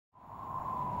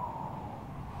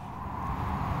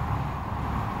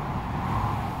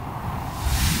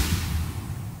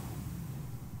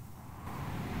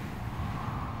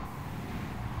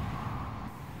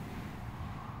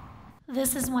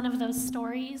This is one of those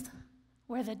stories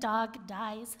where the dog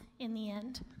dies in the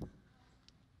end.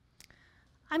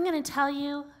 I'm going to tell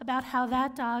you about how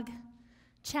that dog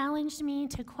challenged me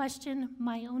to question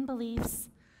my own beliefs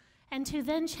and to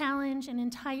then challenge an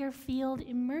entire field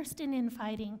immersed in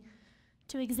infighting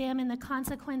to examine the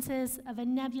consequences of a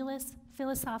nebulous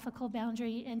philosophical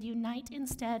boundary and unite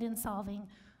instead in solving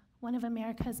one of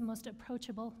America's most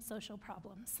approachable social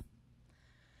problems.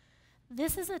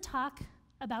 This is a talk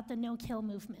about the no-kill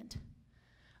movement,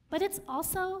 but it's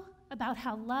also about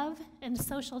how love and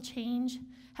social change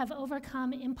have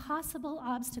overcome impossible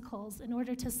obstacles in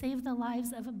order to save the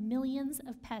lives of millions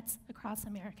of pets across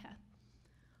America.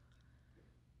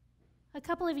 A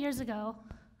couple of years ago,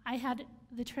 I had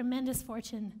the tremendous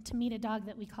fortune to meet a dog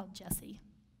that we called Jessie.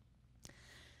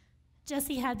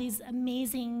 Jessie had these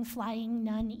amazing flying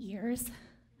nun ears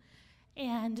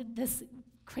and this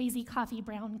crazy coffee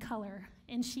brown color,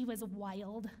 and she was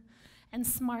wild and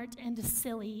smart and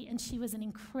silly, and she was an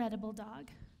incredible dog.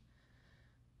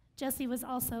 Jessie was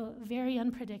also very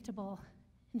unpredictable,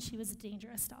 and she was a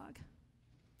dangerous dog.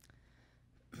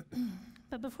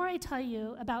 But before I tell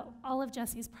you about all of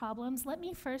Jessie's problems, let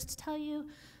me first tell you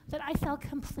that I fell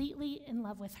completely in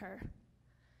love with her.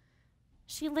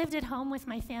 She lived at home with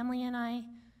my family and I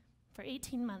for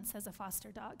 18 months as a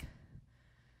foster dog.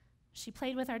 She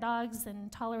played with our dogs and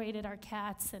tolerated our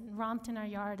cats and romped in our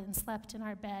yard and slept in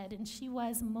our bed, and she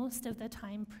was most of the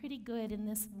time pretty good in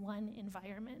this one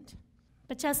environment.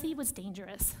 But Jessie was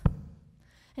dangerous,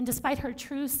 and despite her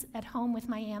truce at home with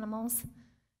my animals,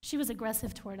 she was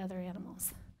aggressive toward other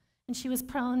animals, and she was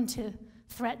prone to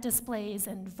threat displays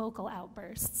and vocal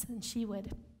outbursts, and she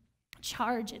would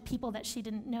charge at people that she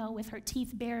didn't know with her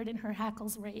teeth bared and her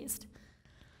hackles raised.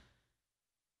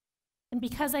 And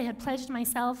because I had pledged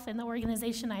myself and the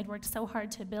organization I'd worked so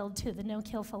hard to build to the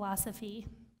no-kill philosophy,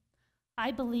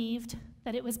 I believed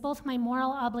that it was both my moral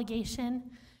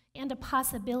obligation and a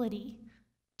possibility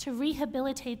to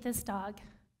rehabilitate this dog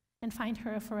and find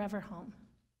her a forever home.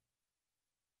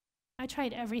 I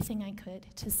tried everything I could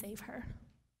to save her.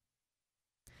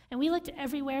 And we looked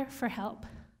everywhere for help.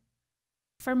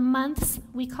 For months,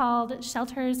 we called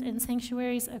shelters and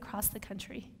sanctuaries across the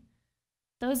country.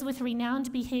 Those with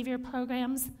renowned behavior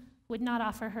programs would not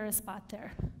offer her a spot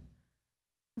there.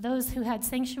 Those who had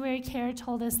sanctuary care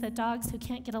told us that dogs who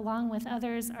can't get along with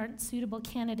others aren't suitable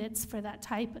candidates for that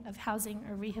type of housing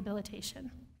or rehabilitation.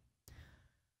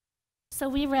 So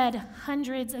we read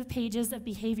hundreds of pages of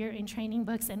behavior and training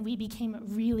books, and we became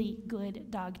really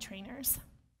good dog trainers.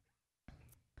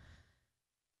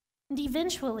 And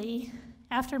eventually,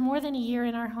 after more than a year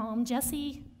in our home,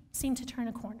 Jessie seemed to turn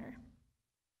a corner.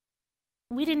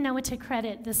 We didn't know what to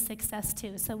credit this success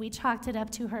to, so we chalked it up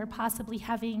to her possibly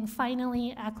having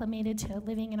finally acclimated to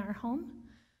living in our home,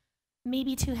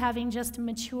 maybe to having just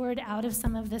matured out of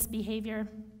some of this behavior,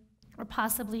 or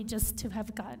possibly just to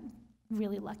have gotten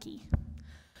really lucky.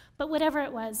 But whatever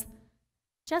it was,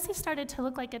 Jessie started to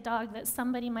look like a dog that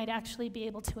somebody might actually be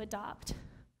able to adopt.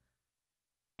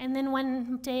 And then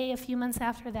one day, a few months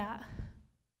after that,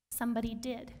 somebody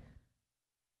did.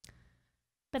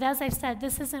 But as I've said,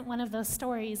 this isn't one of those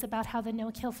stories about how the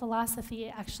no-kill philosophy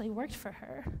actually worked for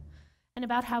her, and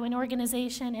about how an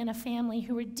organization and a family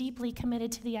who were deeply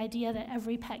committed to the idea that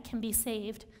every pet can be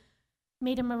saved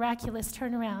made a miraculous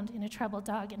turnaround in a troubled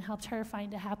dog and helped her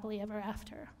find a happily ever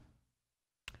after.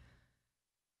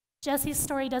 Jessie's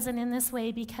story doesn't end this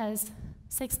way because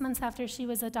 6 months after she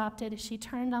was adopted, she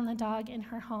turned on the dog in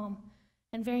her home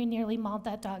and very nearly mauled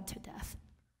that dog to death.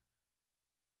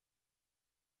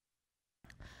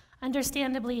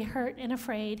 Understandably hurt and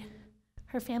afraid,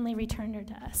 her family returned her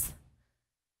to us.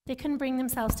 They couldn't bring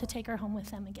themselves to take her home with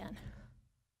them again.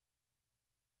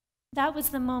 That was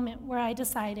the moment where I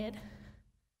decided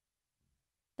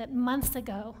that months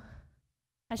ago,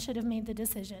 I should have made the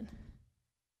decision,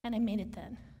 and I made it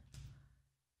then.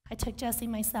 I took Jessie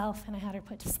myself, and I had her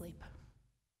put to sleep.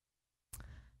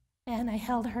 And I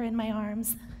held her in my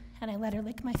arms, and I let her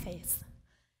lick my face,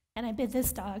 and I bid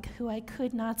this dog, who I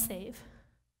could not save,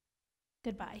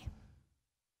 goodbye.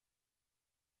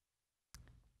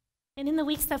 And in the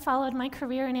weeks that followed, my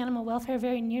career in animal welfare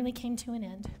very nearly came to an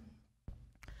end.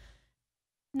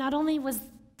 Not only was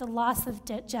the loss of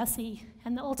Jessie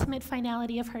and the ultimate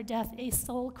finality of her death a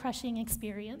soul-crushing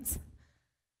experience,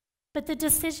 but the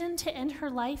decision to end her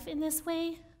life in this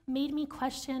way made me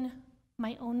question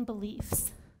my own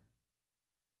beliefs.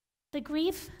 The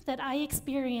grief that I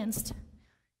experienced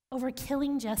over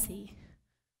killing Jessie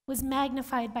was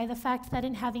magnified by the fact that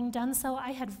in having done so,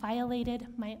 I had violated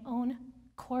my own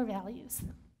core values.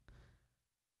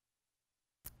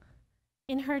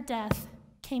 In her death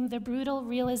came the brutal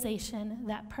realization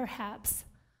that perhaps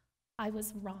I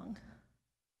was wrong.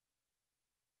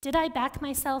 Did I back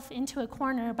myself into a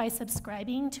corner by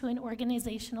subscribing to an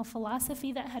organizational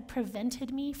philosophy that had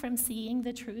prevented me from seeing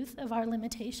the truth of our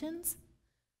limitations?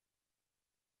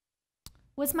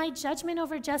 Was my judgment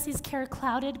over Jessie's care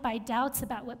clouded by doubts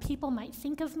about what people might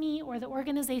think of me or the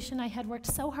organization I had worked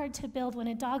so hard to build when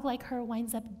a dog like her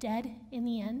winds up dead in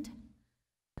the end?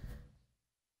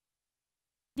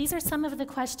 These are some of the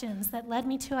questions that led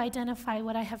me to identify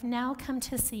what I have now come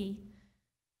to see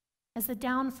as the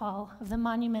downfall of the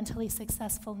monumentally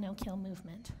successful no-kill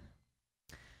movement.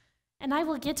 And I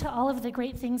will get to all of the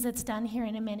great things it's done here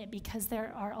in a minute because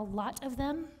there are a lot of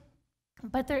them,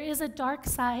 but there is a dark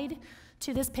side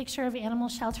to this picture of animal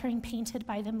sheltering painted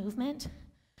by the movement.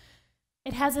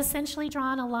 It has essentially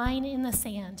drawn a line in the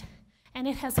sand, and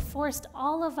it has forced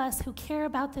all of us who care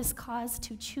about this cause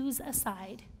to choose a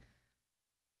side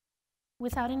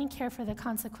without any care for the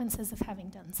consequences of having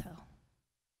done so.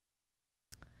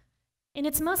 In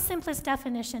its most simplest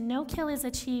definition, no-kill is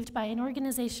achieved by an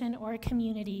organization or a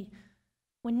community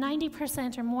when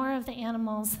 90% or more of the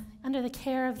animals under the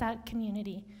care of that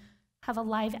community have a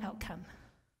live outcome.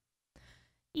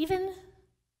 Even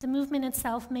the movement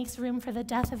itself makes room for the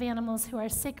death of animals who are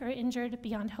sick or injured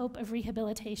beyond hope of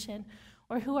rehabilitation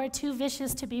or who are too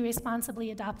vicious to be responsibly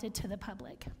adopted to the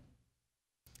public.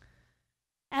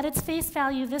 At its face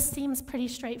value, this seems pretty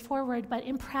straightforward, but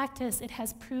in practice, it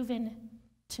has proven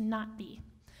to not be.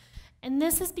 And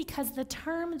this is because the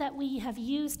term that we have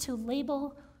used to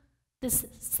label this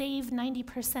save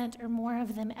 90% or more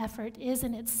of them effort is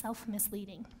in itself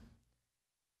misleading.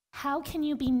 How can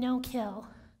you be no-kill,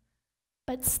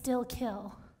 but still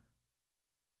kill,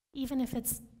 even if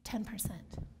it's 10%?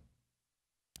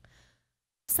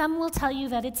 Some will tell you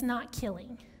that it's not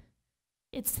killing.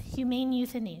 It's humane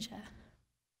euthanasia.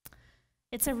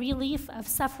 It's a relief of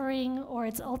suffering, or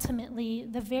it's ultimately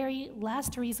the very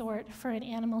last resort for an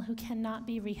animal who cannot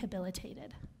be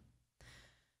rehabilitated.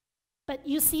 But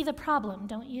you see the problem,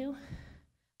 don't you?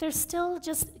 There's still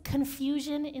just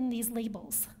confusion in these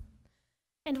labels.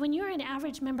 And when you're an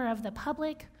average member of the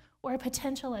public, or a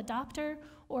potential adopter,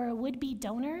 or a would-be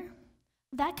donor,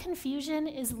 that confusion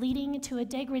is leading to a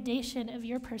degradation of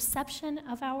your perception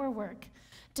of our work,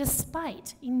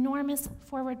 despite enormous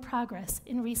forward progress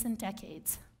in recent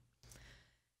decades.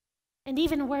 And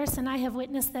even worse, and I have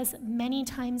witnessed this many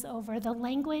times over, the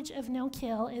language of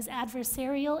no-kill is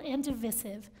adversarial and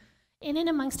divisive in and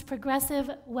amongst progressive,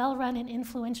 well-run, and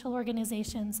influential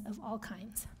organizations of all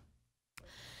kinds.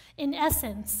 In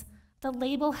essence, the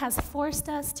label has forced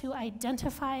us to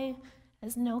identify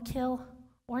as no-kill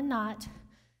or not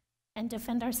and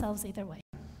defend ourselves either way.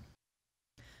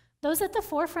 Those at the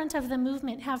forefront of the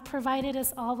movement have provided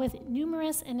us all with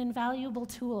numerous and invaluable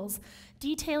tools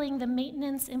detailing the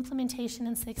maintenance, implementation,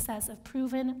 and success of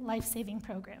proven life-saving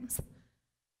programs.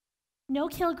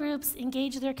 No-kill groups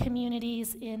engage their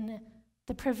communities in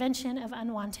the prevention of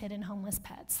unwanted and homeless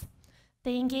pets.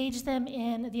 They engage them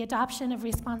in the adoption of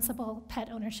responsible pet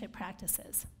ownership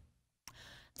practices.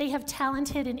 They have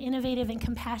talented and innovative and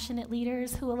compassionate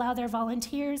leaders who allow their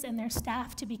volunteers and their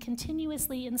staff to be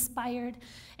continuously inspired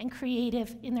and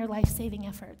creative in their life-saving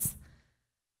efforts.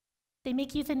 They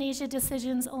make euthanasia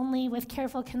decisions only with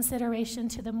careful consideration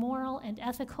to the moral and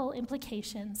ethical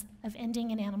implications of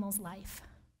ending an animal's life.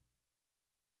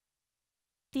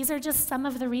 These are just some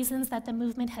of the reasons that the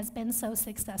movement has been so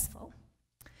successful.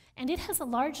 And it has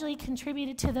largely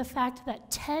contributed to the fact that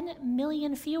 10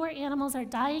 million fewer animals are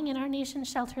dying in our nation's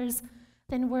shelters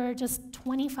than were just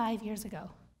 25 years ago.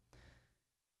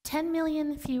 10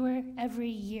 million fewer every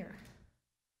year.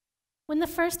 When the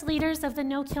first leaders of the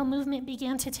no-kill movement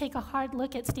began to take a hard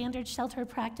look at standard shelter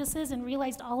practices and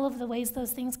realized all of the ways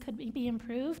those things could be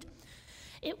improved,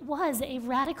 it was a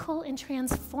radical and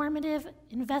transformative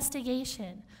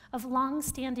investigation of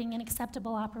long-standing and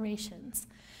acceptable operations.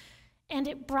 And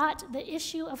it brought the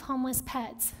issue of homeless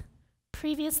pets,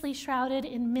 previously shrouded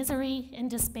in misery and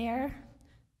despair,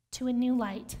 to a new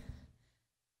light.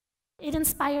 It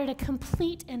inspired a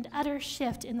complete and utter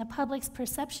shift in the public's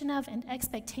perception of and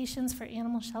expectations for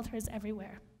animal shelters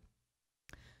everywhere.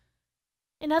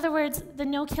 In other words, the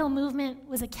no-kill movement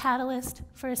was a catalyst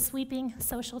for a sweeping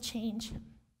social change.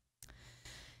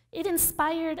 It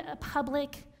inspired a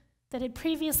public that had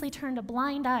previously turned a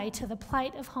blind eye to the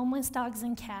plight of homeless dogs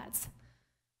and cats,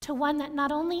 to one that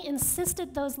not only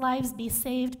insisted those lives be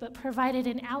saved, but provided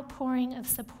an outpouring of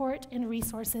support and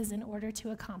resources in order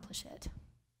to accomplish it.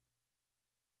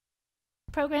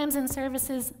 Programs and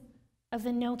services of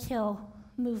the no-kill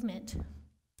movement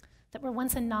that were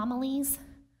once anomalies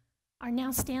are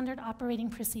now standard operating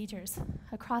procedures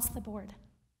across the board.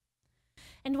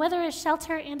 And whether a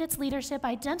shelter and its leadership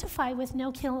identify with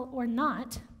no-kill or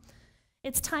not,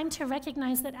 it's time to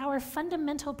recognize that our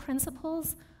fundamental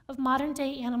principles of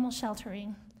modern-day animal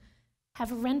sheltering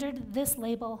have rendered this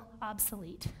label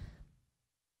obsolete.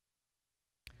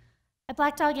 At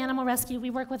Black Dog Animal Rescue, we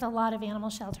work with a lot of animal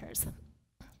shelters.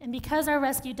 And because our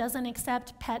rescue doesn't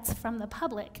accept pets from the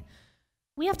public,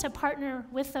 we have to partner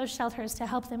with those shelters to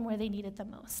help them where they need it the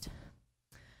most.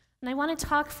 And I want to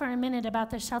talk for a minute about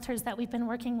the shelters that we've been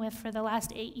working with for the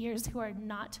last 8 years who are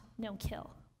not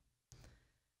no-kill.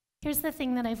 Here's the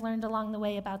thing that I've learned along the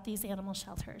way about these animal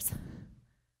shelters.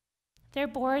 Their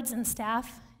boards and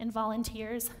staff and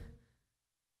volunteers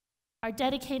are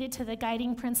dedicated to the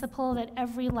guiding principle that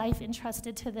every life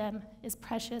entrusted to them is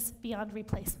precious beyond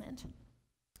replacement.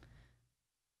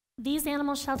 These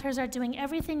animal shelters are doing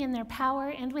everything in their power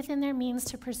and within their means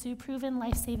to pursue proven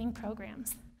life-saving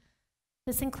programs.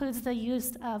 This includes the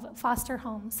use of foster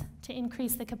homes to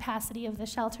increase the capacity of the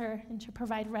shelter and to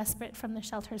provide respite from the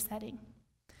shelter setting.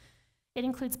 It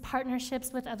includes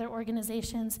partnerships with other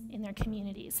organizations in their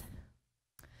communities.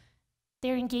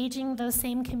 They're engaging those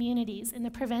same communities in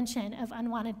the prevention of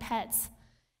unwanted pets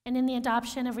and in the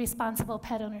adoption of responsible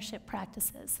pet ownership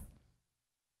practices.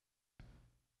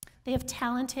 They have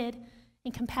talented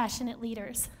and compassionate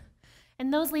leaders,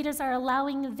 and those leaders are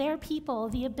allowing their people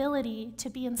the ability to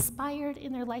be inspired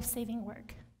in their life-saving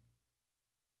work.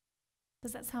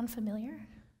 Does that sound familiar?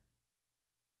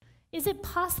 Is it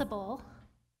possible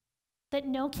that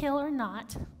no-kill or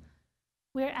not,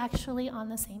 we're actually on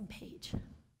the same page?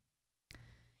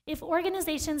 If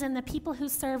organizations and the people who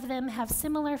serve them have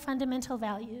similar fundamental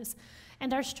values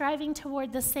and are striving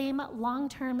toward the same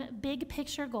long-term big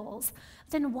picture goals,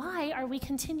 then why are we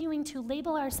continuing to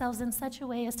label ourselves in such a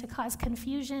way as to cause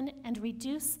confusion and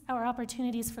reduce our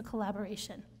opportunities for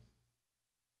collaboration?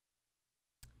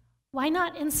 Why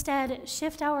not instead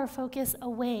shift our focus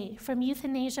away from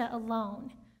euthanasia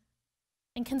alone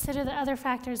and consider the other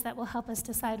factors that will help us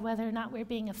decide whether or not we're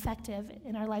being effective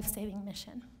in our life-saving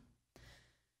mission?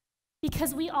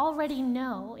 Because we already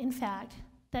know, in fact,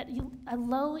 that a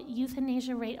low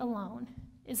euthanasia rate alone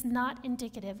is not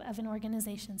indicative of an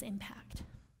organization's impact.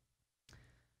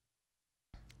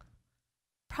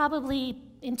 Probably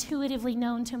intuitively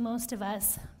known to most of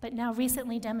us, but now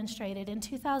recently demonstrated in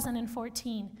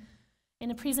 2014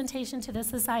 in a presentation to the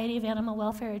Society of Animal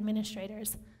Welfare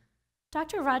Administrators,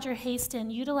 Dr. Roger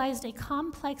Haston utilized a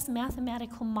complex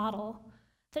mathematical model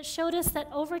that showed us that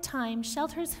over time,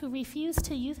 shelters who refuse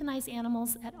to euthanize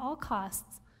animals at all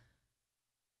costs,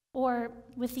 or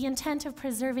with the intent of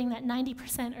preserving that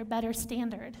 90% or better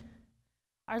standard,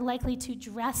 are likely to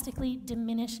drastically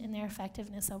diminish in their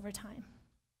effectiveness over time.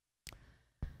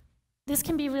 This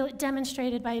can be really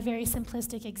demonstrated by a very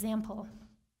simplistic example.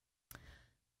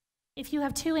 If you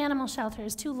have two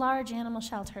large animal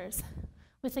shelters,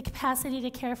 with the capacity to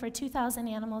care for 2,000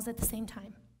 animals at the same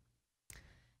time,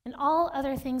 and all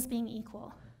other things being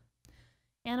equal,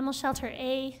 animal shelter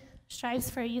A strives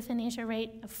for a euthanasia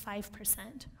rate of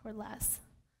 5% or less.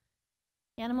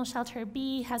 Animal shelter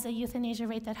B has a euthanasia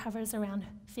rate that hovers around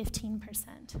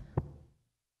 15%.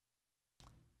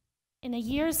 In a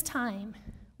year's time,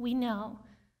 we know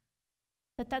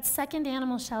that that second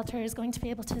animal shelter is going to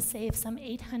be able to save some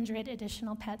 800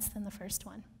 additional pets than the first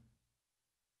one.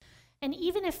 And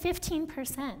even if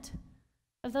 15%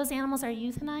 of those animals are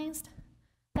euthanized,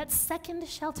 that second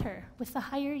shelter with the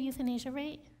higher euthanasia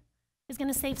rate is going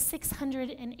to save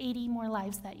 680 more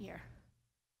lives that year.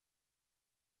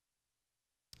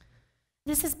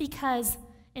 This is because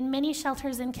in many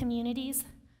shelters and communities,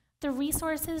 the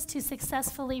resources to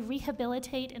successfully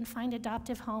rehabilitate and find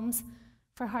adoptive homes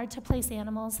for hard-to-place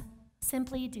animals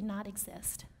simply do not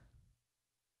exist.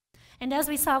 And as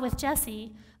we saw with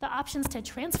Jessie, the options to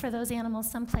transfer those animals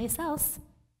someplace else,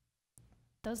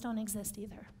 those don't exist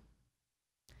either.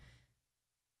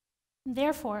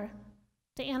 Therefore,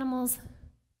 the animals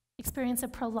experience a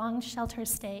prolonged shelter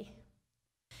stay.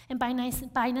 And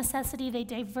by necessity, they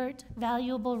divert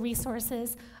valuable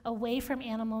resources away from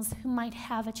animals who might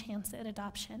have a chance at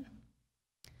adoption.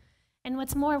 And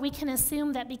what's more, we can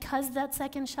assume that because that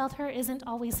second shelter isn't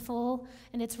always full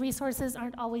and its resources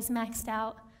aren't always maxed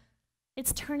out,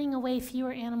 it's turning away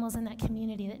fewer animals in that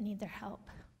community that need their help.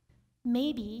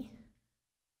 Maybe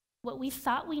what we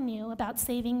thought we knew about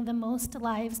saving the most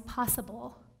lives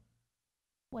possible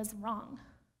was wrong.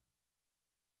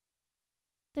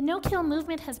 The no-kill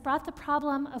movement has brought the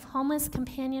problem of homeless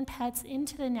companion pets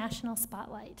into the national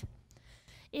spotlight.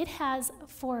 It has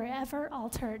forever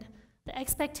altered the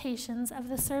expectations of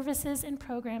the services and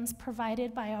programs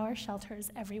provided by our shelters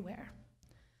everywhere.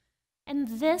 And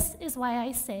this is why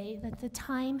I say that the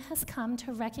time has come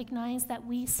to recognize that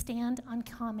we stand on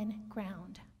common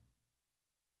ground.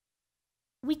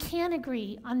 We can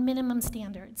agree on minimum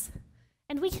standards,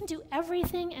 and we can do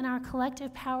everything in our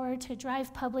collective power to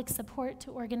drive public support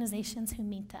to organizations who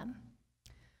meet them.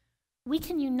 We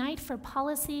can unite for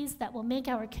policies that will make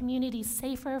our communities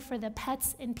safer for the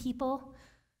pets and people,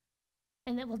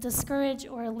 and that will discourage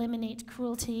or eliminate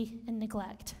cruelty and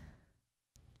neglect.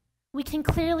 We can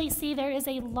clearly see there is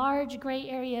a large gray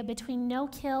area between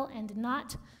no-kill and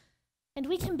not, and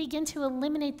we can begin to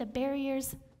eliminate the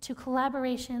barriers to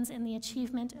collaborations in the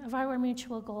achievement of our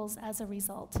mutual goals as a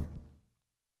result.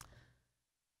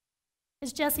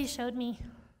 As Jesse showed me,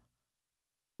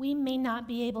 we may not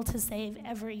be able to save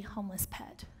every homeless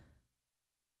pet,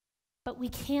 but we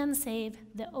can save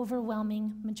the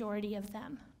overwhelming majority of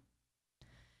them.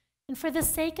 And for the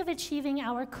sake of achieving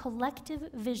our collective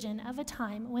vision of a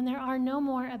time when there are no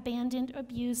more abandoned,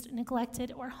 abused,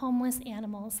 neglected, or homeless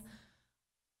animals,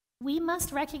 we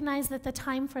must recognize that the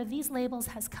time for these labels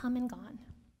has come and gone.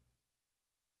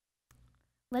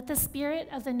 Let the spirit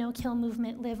of the no-kill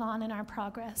movement live on in our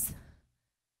progress.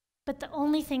 But the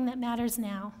only thing that matters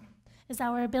now is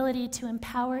our ability to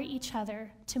empower each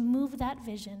other to move that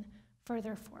vision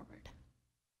further forward.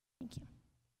 Thank you.